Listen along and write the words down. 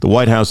The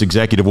White House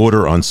executive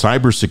order on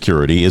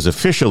cybersecurity is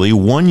officially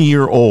 1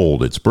 year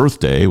old. Its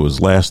birthday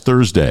was last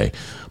Thursday.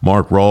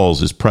 Mark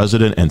Rawls is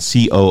president and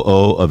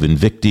COO of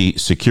Invicti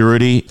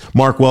Security.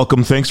 Mark,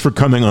 welcome. Thanks for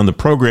coming on the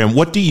program.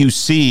 What do you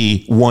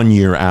see 1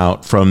 year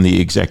out from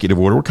the executive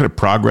order? What kind of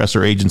progress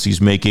are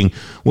agencies making?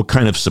 What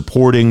kind of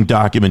supporting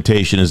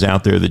documentation is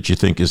out there that you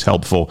think is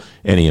helpful?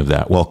 Any of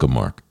that. Welcome,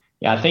 Mark.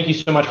 Yeah, thank you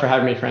so much for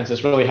having me,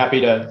 Francis. Really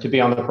happy to be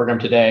on the program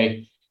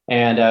today,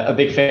 and a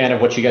big fan of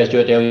what you guys do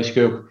at Daily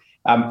Scoop.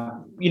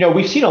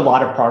 We've seen a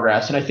lot of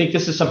progress, and I think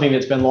this is something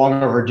that's been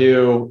long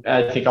overdue.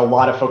 I think a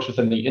lot of folks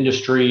within the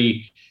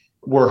industry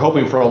were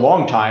hoping for a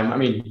long time. I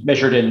mean,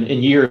 measured in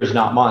years,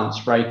 not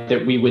months, right?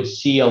 That we would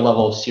see a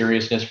level of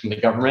seriousness from the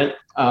government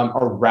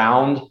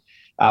around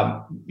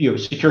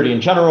security in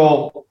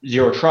general,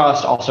 zero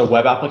trust, also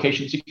web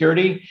application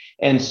security.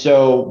 And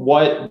so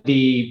what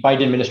the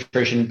Biden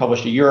administration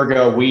published a year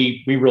ago,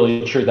 we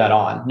really cheered that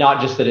on.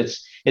 Not just that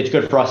it's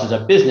good for us as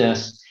a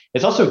business,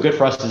 it's also good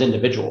for us as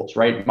individuals,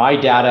 right? My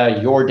data,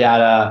 your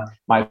data,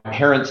 my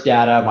parents'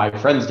 data, my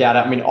friends' data.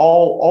 I mean,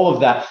 all of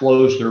that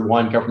flows through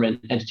one government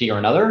entity or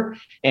another.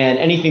 And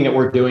anything that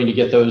we're doing to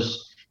get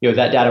those,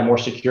 that data more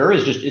secure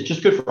it's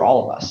just good for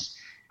all of us.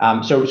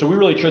 So we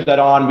really cheered that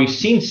on. We've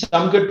seen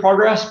some good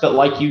progress, but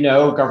like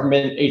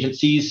government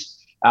agencies,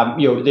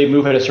 they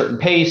move at a certain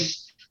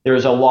pace.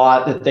 There's a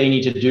lot that they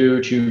need to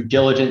do to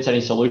diligence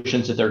any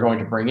solutions that they're going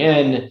to bring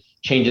in,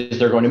 changes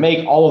they're going to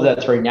make. All of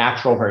that's very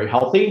natural, very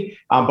healthy.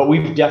 But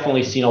we've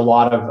definitely seen a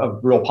lot of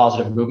real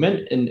positive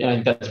movement, and I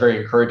think that's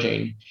very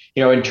encouraging.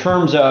 In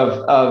terms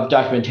of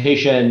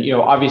documentation,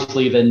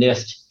 obviously the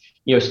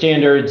NIST,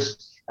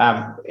 standards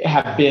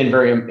have been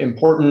very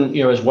important,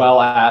 as well.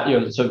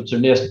 So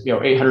NIST,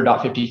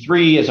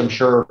 800.53, as I'm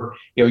sure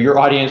your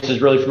audience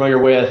is really familiar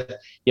with.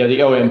 The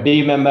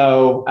OMB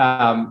memo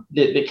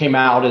that came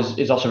out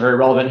is also very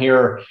relevant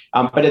here.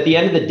 But at the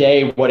end of the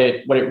day, what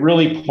it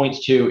really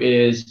points to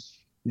is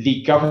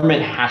the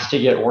government has to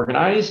get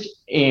organized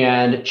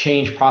and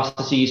change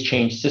processes,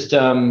 change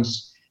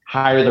systems,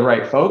 hire the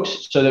right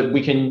folks so that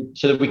we can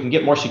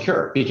get more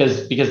secure,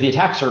 because the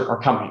attacks are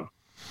coming,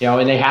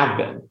 and they have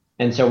been.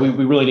 And so we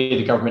really need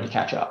the government to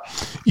catch up.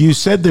 You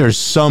said there's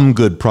some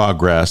good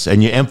progress,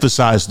 and you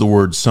emphasized the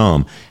word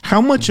some.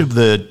 How much of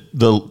the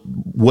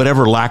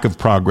whatever lack of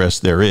progress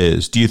there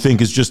is, do you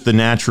think is just the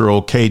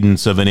natural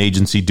cadence of an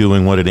agency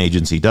doing what an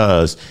agency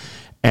does?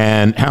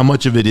 And how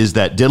much of it is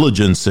that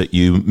diligence that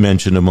you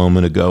mentioned a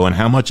moment ago? And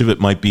how much of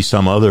it might be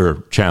some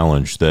other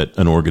challenge that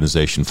an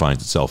organization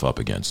finds itself up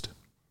against?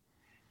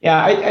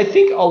 Yeah, I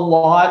think a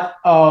lot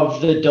of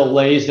the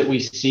delays that we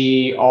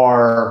see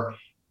are,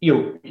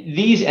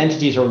 these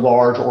entities are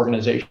large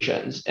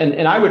organizations.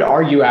 And I would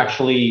argue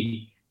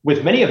actually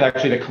with many of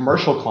the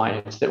commercial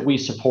clients that we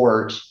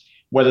support,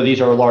 whether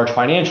these are large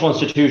financial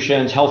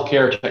institutions,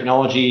 healthcare,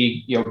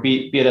 technology,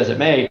 be it as it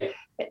may,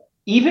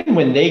 even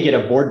when they get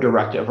a board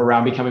directive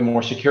around becoming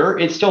more secure,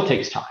 it still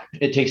takes time.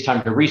 It takes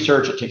time to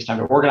research, it takes time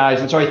to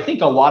organize. And so I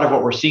think a lot of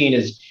what we're seeing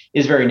is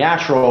very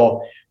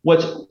natural.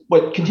 What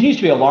continues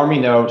to be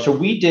alarming though, so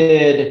we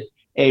did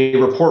a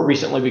report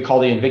recently we call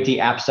the Invicti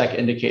AppSec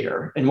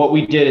Indicator. And what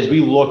we did is we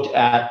looked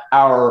at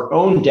our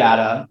own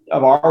data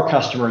of our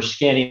customers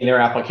scanning their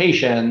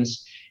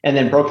applications and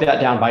then broke that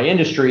down by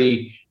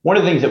industry. One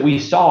of the things that we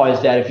saw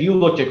is that if you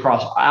looked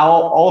across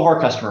all of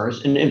our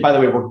customers, and by the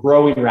way, we're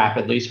growing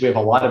rapidly, so we have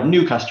a lot of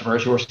new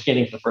customers who are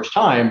scanning for the first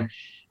time.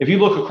 If you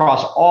look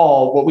across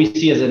all, what we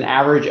see is an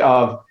average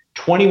of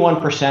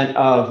 21%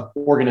 of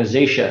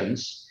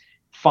organizations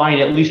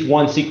find at least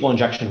one SQL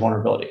injection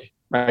vulnerability,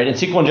 right? And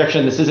SQL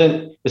injection, this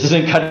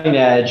isn't cutting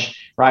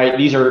edge, right?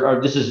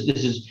 This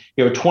is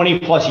 20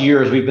 plus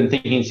years we've been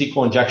thinking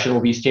SQL injection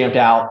will be stamped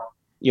out,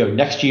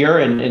 next year,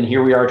 and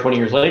here we are 20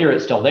 years later,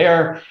 it's still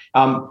there.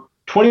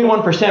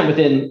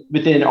 21%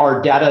 within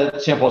our data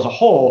sample as a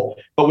whole,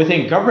 but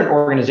within government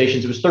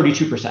organizations, it was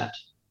 32%.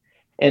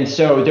 And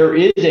so there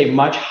is a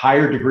much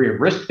higher degree of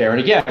risk there. And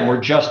again,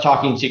 we're just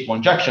talking SQL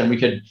injection. We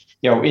could,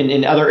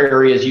 in other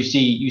areas, you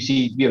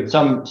see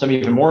some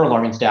even more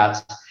alarming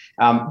stats.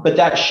 But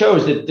that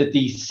shows that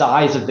the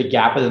size of the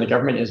gap within the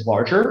government is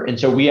larger. And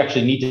so we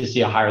actually need to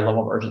see a higher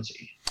level of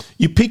urgency.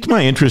 You piqued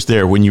my interest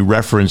there when you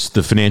referenced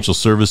the financial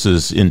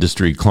services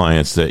industry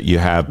clients that you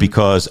have,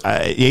 because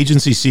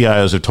agency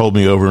CIOs have told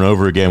me over and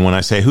over again, when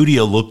I say, who do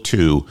you look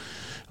to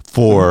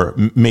for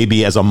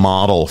maybe as a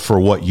model for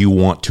what you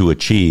want to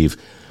achieve?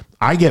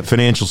 I get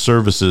financial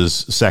services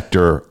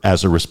sector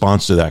as a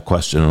response to that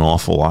question an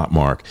awful lot,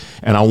 Mark.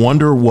 And I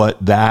wonder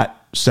what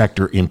that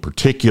sector in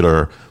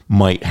particular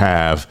might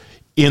have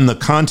in the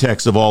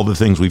context of all the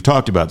things we've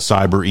talked about,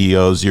 cyber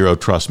EO, zero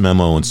trust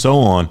memo, and so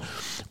on.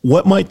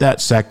 What might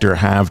that sector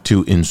have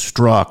to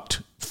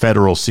instruct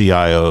federal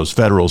CIOs,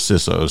 federal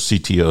CISOs,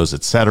 CTOs,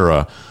 et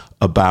cetera,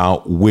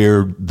 about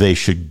where they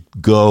should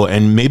go,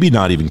 and maybe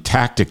not even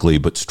tactically,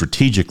 but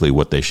strategically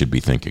what they should be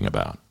thinking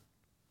about?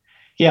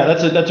 Yeah,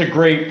 that's a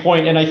great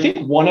point. And I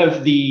think one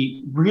of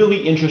the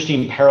really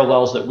interesting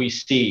parallels that we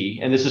see,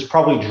 and this is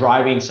probably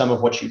driving some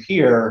of what you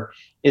hear,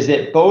 is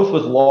that both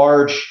with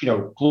large,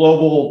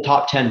 global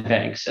top 10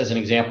 banks, as an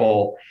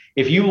example,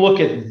 if you look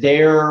at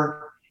their,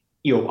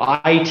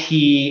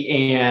 IT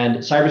and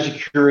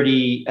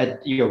cybersecurity,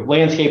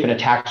 landscape and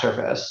attack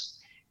surface,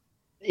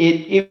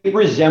 it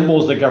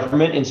resembles the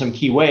government in some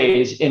key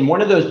ways. And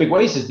one of those big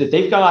ways is that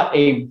they've got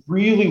a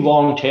really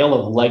long tail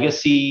of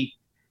legacy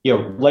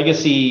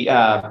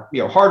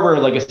hardware,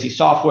 legacy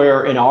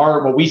software, and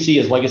what we see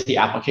as legacy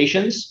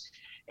applications.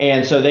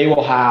 And so they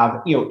will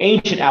have,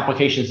 ancient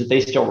applications that they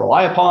still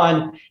rely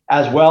upon,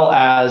 as well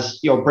as,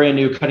 brand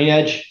new cutting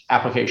edge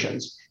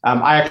applications.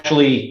 I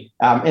actually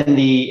in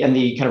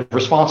the kind of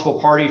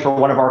responsible party for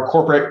one of our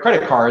corporate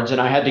credit cards,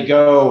 and I had to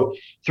go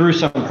through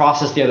some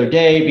process the other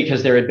day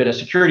because there had been a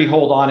security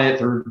hold on it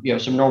through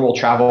some normal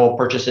travel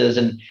purchases,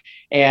 and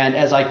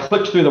as I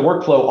clicked through the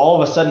workflow, all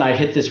of a sudden I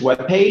hit this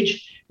web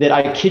page that,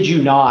 I kid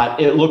you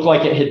not, it looked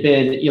like it had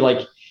been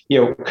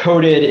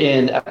coded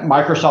in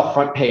Microsoft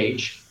front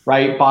page,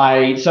 right,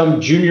 by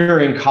some junior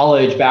in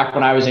college back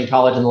when I was in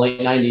college in the late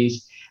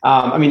 90s.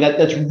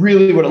 That's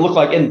really what it looked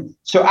like. And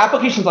so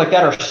applications like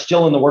that are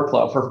still in the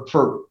workflow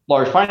for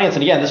large finance.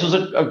 And again, this was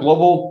a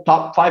global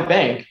top 5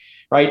 bank,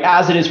 right,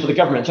 as it is for the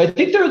government. So I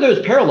think there are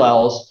those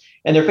parallels,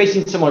 and they're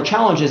facing similar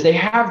challenges. They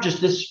have just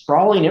this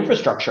sprawling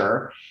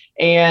infrastructure,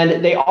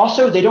 and they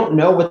don't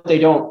know what they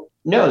don't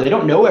know. They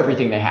don't know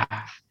everything they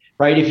have,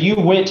 right? If you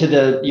went to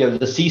the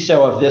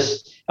CISO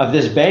of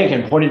this bank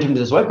and pointed him to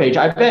this webpage,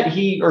 I bet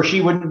he or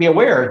she wouldn't be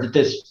aware that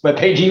this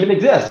webpage even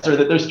exists, or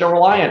that they're still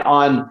reliant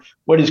on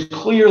what is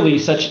clearly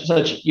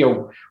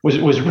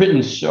was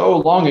written so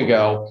long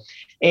ago.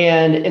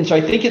 And so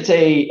I think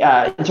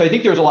I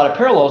think there's a lot of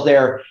parallels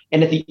there.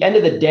 And at the end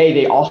of the day,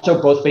 they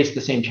also both face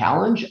the same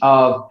challenge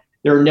of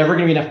there are never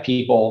going to be enough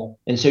people.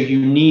 And so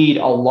you need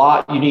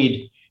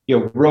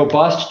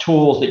robust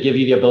tools that give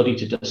you the ability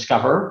to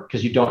discover,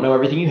 because you don't know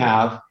everything you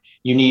have.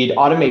 You need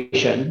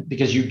automation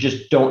because you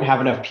just don't have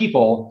enough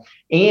people.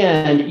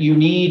 And you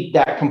need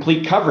that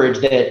complete coverage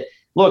that,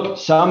 look,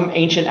 some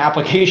ancient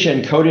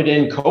application coded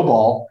in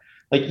COBOL,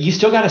 you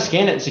still got to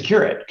scan it and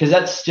secure it, because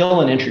that's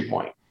still an entry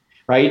point,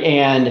 right?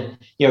 And,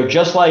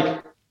 just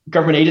like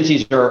government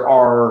agencies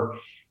are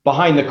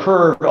behind the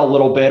curve a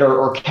little bit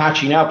or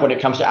catching up when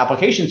it comes to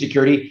application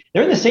security,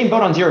 they're in the same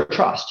boat on zero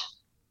trust.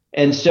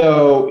 And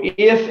so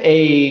if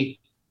a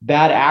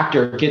bad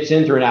actor gets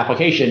in through an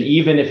application,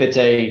 even if it's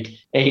a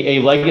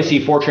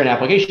legacy Fortran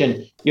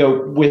application,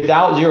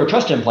 without zero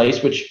trust in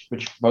place, which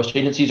most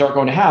agencies aren't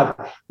going to have,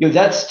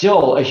 that's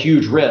still a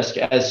huge risk,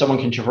 as someone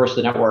can traverse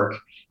the network,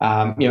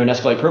 and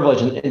escalate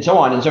privilege and so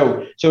on. And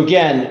so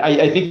again,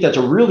 I think that's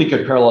a really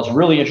good parallel. It's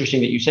really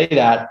interesting that you say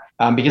that,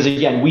 because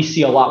again, we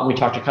see a lot when we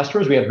talk to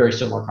customers. We have very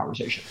similar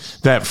conversations.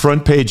 That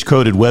front page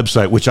coded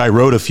website, which I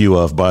wrote a few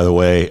of, by the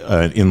way,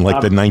 in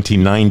the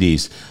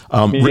 1990s.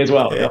 Me as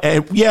well.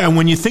 Yeah. And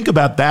when you think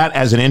about that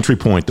as an entry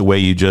point, the way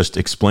you just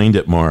explained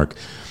it, Mark,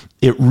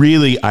 it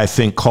really, I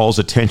think, calls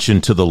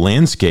attention to the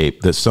landscape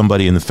that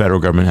somebody in the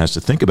federal government has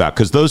to think about,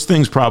 because those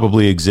things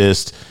probably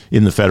exist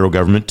in the federal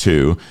government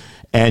too.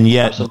 And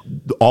yet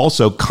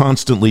also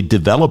constantly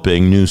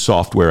developing new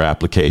software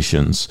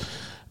applications.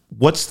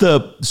 What's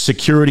the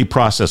security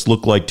process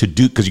look like to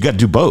do? Because you got to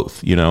do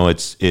both. You do.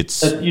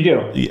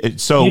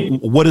 So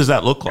what does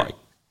that look like?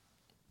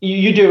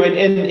 You do,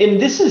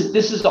 and this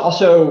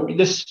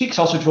speaks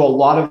also to a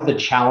lot of the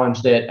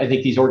challenge that I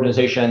think these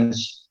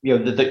organizations,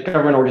 the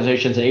government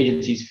organizations and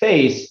agencies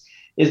face,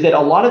 is that a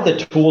lot of the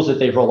tools that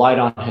they've relied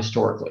on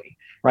historically,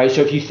 right?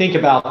 So if you think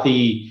about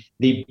the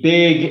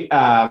big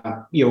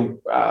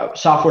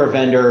software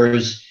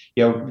vendors,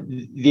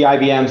 the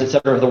IBMs, et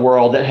cetera, of the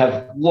world that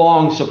have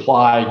long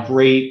supplied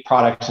great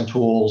products and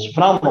tools,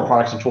 phenomenal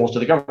products and tools to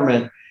the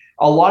government,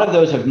 a lot of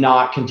those have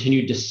not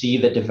continued to see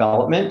the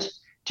development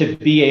to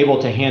be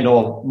able to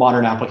handle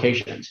modern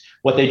applications.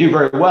 What they do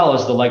very well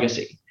is the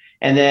legacy.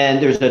 And then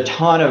there's a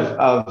ton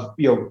of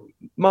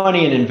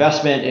money and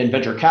investment and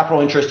venture capital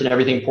interest and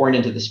everything pouring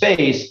into the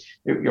space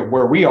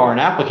where we are in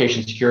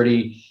application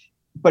security.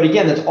 But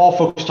again, that's all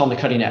focused on the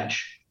cutting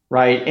edge,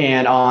 right?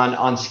 And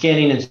on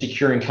scanning and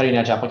securing cutting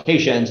edge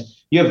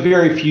applications. You have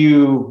very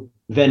few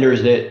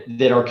vendors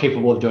that are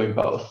capable of doing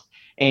both.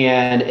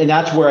 And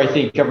that's where I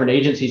think government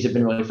agencies have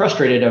been really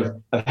frustrated of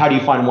how do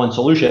you find one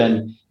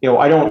solution.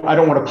 I don't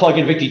want to plug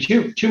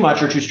Invicti too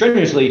much or too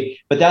strenuously,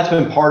 but that's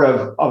been part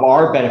of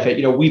our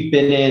benefit. We've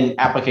been in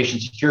application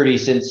security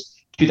since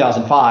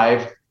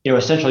 2005,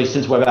 essentially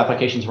since web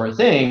applications were a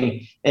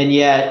thing. And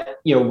yet,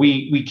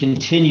 we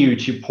continue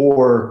to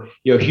pour,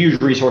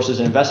 huge resources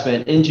and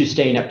investment into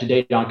staying up to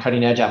date on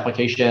cutting edge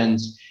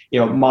applications,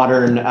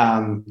 modern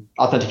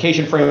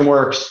authentication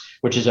frameworks,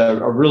 which is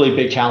a really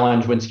big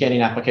challenge when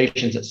scanning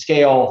applications at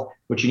scale,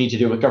 which you need to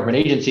do with government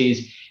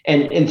agencies.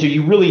 And so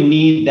you really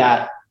need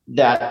that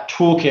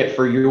toolkit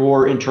for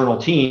your internal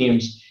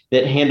teams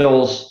that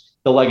handles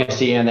the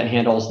legacy and that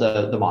handles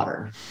the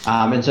modern.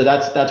 And so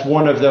that's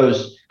one of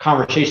those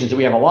conversations that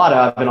we have a lot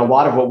of, and a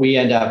lot of what we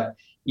end up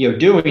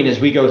doing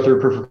as we go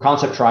through proof of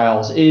concept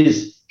trials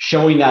is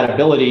showing that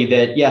ability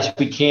that yes,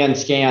 we can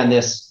scan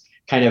this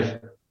kind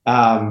of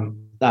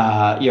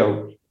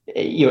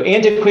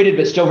antiquated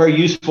but still very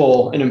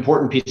useful and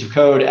important piece of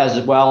code, as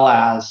well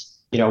as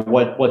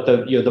what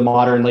the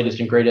modern latest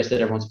and greatest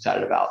that everyone's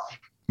excited about.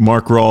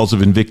 Mark Rawls of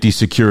Invicti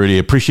Security.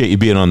 Appreciate you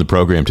being on the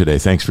program today.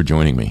 Thanks for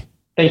joining me.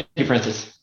 Thank you, Francis.